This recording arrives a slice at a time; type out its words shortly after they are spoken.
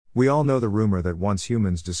We all know the rumor that once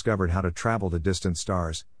humans discovered how to travel to distant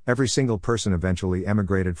stars, every single person eventually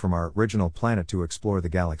emigrated from our original planet to explore the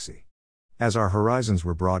galaxy. As our horizons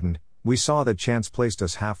were broadened, we saw that chance placed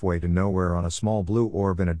us halfway to nowhere on a small blue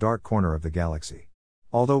orb in a dark corner of the galaxy.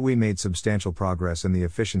 Although we made substantial progress in the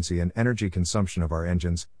efficiency and energy consumption of our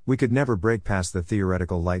engines, we could never break past the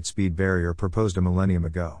theoretical light speed barrier proposed a millennium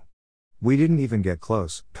ago. We didn't even get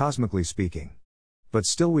close, cosmically speaking. But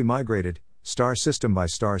still we migrated, star system by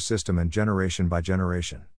star system and generation by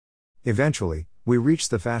generation. Eventually, we reached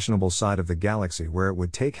the fashionable side of the galaxy where it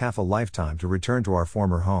would take half a lifetime to return to our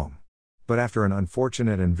former home. But after an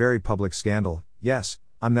unfortunate and very public scandal, yes,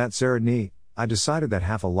 I'm that Zaradni, I decided that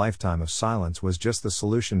half a lifetime of silence was just the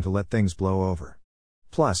solution to let things blow over.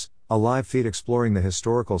 Plus, a live feed exploring the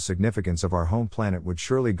historical significance of our home planet would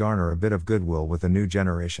surely garner a bit of goodwill with the new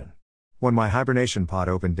generation. When my hibernation pod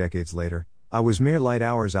opened decades later, I was mere light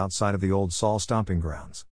hours outside of the old Sol stomping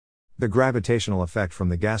grounds. The gravitational effect from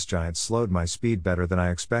the gas giant slowed my speed better than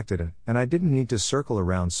I expected, and I didn't need to circle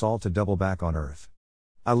around Sol to double back on Earth.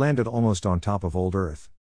 I landed almost on top of old Earth.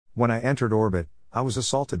 When I entered orbit, I was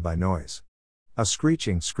assaulted by noise. A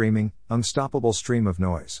screeching, screaming, unstoppable stream of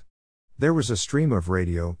noise. There was a stream of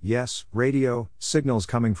radio, yes, radio, signals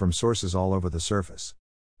coming from sources all over the surface.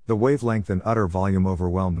 The wavelength and utter volume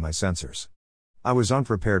overwhelmed my sensors. I was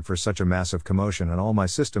unprepared for such a massive commotion and all my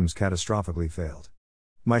systems catastrophically failed.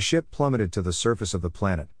 My ship plummeted to the surface of the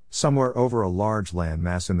planet, somewhere over a large land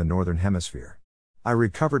mass in the northern hemisphere. I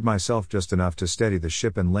recovered myself just enough to steady the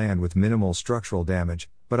ship and land with minimal structural damage,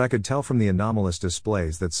 but I could tell from the anomalous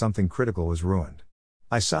displays that something critical was ruined.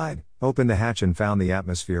 I sighed, opened the hatch and found the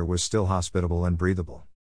atmosphere was still hospitable and breathable.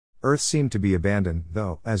 Earth seemed to be abandoned,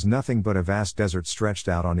 though, as nothing but a vast desert stretched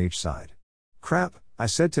out on each side. Crap, I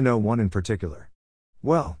said to no one in particular.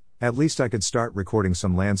 Well, at least I could start recording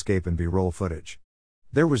some landscape and B-roll footage.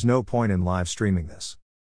 There was no point in live streaming this.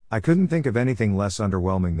 I couldn't think of anything less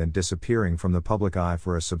underwhelming than disappearing from the public eye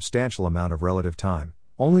for a substantial amount of relative time,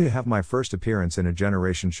 only to have my first appearance in a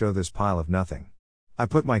generation show this pile of nothing. I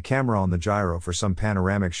put my camera on the gyro for some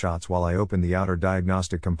panoramic shots while I opened the outer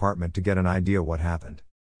diagnostic compartment to get an idea what happened.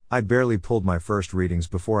 I'd barely pulled my first readings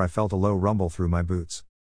before I felt a low rumble through my boots.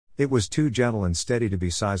 It was too gentle and steady to be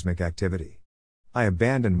seismic activity. I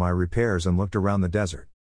abandoned my repairs and looked around the desert.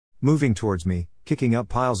 Moving towards me, kicking up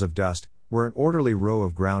piles of dust, were an orderly row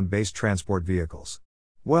of ground-based transport vehicles.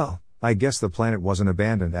 Well, I guess the planet wasn't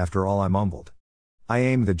abandoned after all, I mumbled. I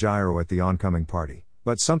aimed the gyro at the oncoming party,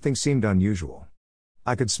 but something seemed unusual.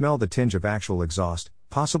 I could smell the tinge of actual exhaust,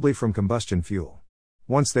 possibly from combustion fuel.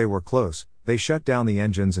 Once they were close, they shut down the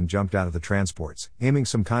engines and jumped out of the transports, aiming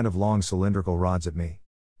some kind of long cylindrical rods at me.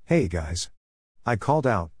 "Hey guys!" I called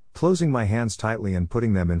out, closing my hands tightly and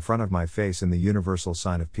putting them in front of my face in the universal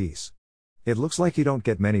sign of peace. It looks like you don't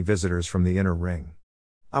get many visitors from the inner ring.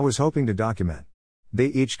 I was hoping to document. They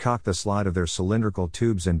each cocked the slide of their cylindrical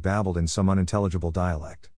tubes and babbled in some unintelligible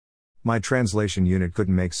dialect. My translation unit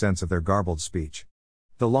couldn't make sense of their garbled speech.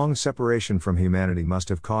 The long separation from humanity must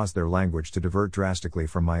have caused their language to divert drastically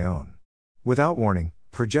from my own. Without warning,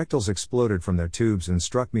 projectiles exploded from their tubes and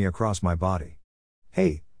struck me across my body.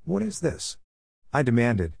 "Hey, what is this?" I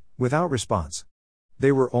demanded, without response.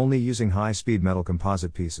 They were only using high-speed metal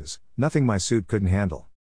composite pieces, nothing my suit couldn't handle.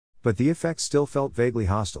 But the effect still felt vaguely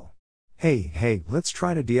hostile. Hey, let's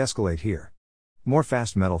try to de-escalate here." More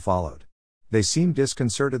fast metal followed. They seemed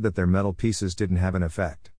disconcerted that their metal pieces didn't have an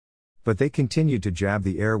effect. But they continued to jab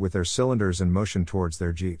the air with their cylinders and motion towards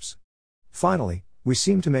their jeeps. Finally, we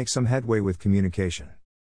seemed to make some headway with communication.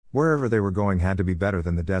 Wherever they were going had to be better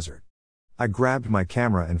than the desert. I grabbed my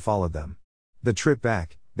camera and followed them. The trip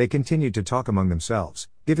back, they continued to talk among themselves,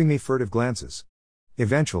 giving me furtive glances.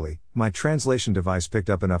 Eventually, my translation device picked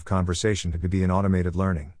up enough conversation to be an automated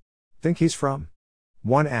learning. "Think he's from?"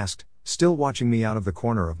 one asked, still watching me out of the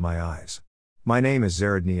corner of my eyes. "My name is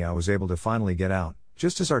Zaradni." I was able to finally get out,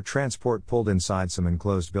 just as our transport pulled inside some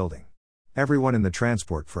enclosed building. Everyone in the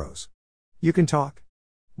transport froze. "You can talk?"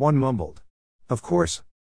 one mumbled. "Of course.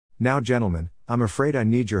 Now gentlemen, I'm afraid I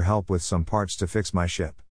need your help with some parts to fix my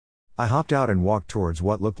ship." I hopped out and walked towards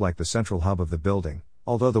what looked like the central hub of the building,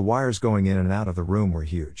 although the wires going in and out of the room were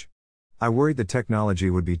huge. I worried the technology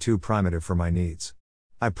would be too primitive for my needs.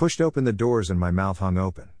 I pushed open the doors and my mouth hung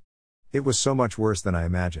open. It was so much worse than I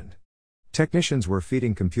imagined. Technicians were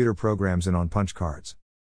feeding computer programs in on punch cards.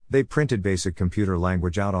 They printed basic computer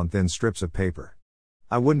language out on thin strips of paper.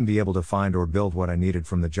 I wouldn't be able to find or build what I needed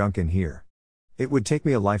from the junk in here. It would take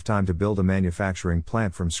me a lifetime to build a manufacturing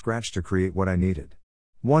plant from scratch to create what I needed.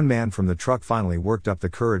 One man from the truck finally worked up the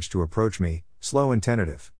courage to approach me, slow and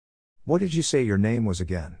tentative. "What did you say your name was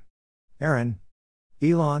again?" "Aaron."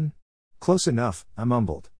 Elon? Close enough, I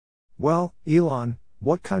mumbled. Well, Elon,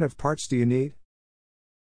 what kind of parts do you need?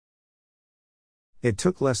 It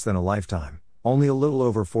took less than a lifetime, only a little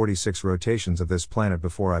over 46 rotations of this planet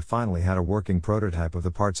before I finally had a working prototype of the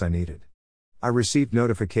parts I needed. I received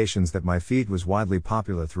notifications that my feed was widely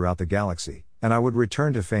popular throughout the galaxy, and I would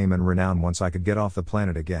return to fame and renown once I could get off the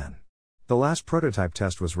planet again. The last prototype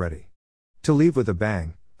test was ready. To leave with a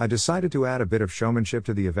bang, I decided to add a bit of showmanship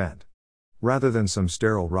to the event. Rather than some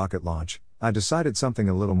sterile rocket launch, I decided something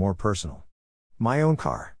a little more personal. My own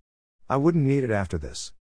car. I wouldn't need it after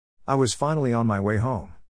this. I was finally on my way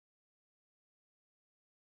home.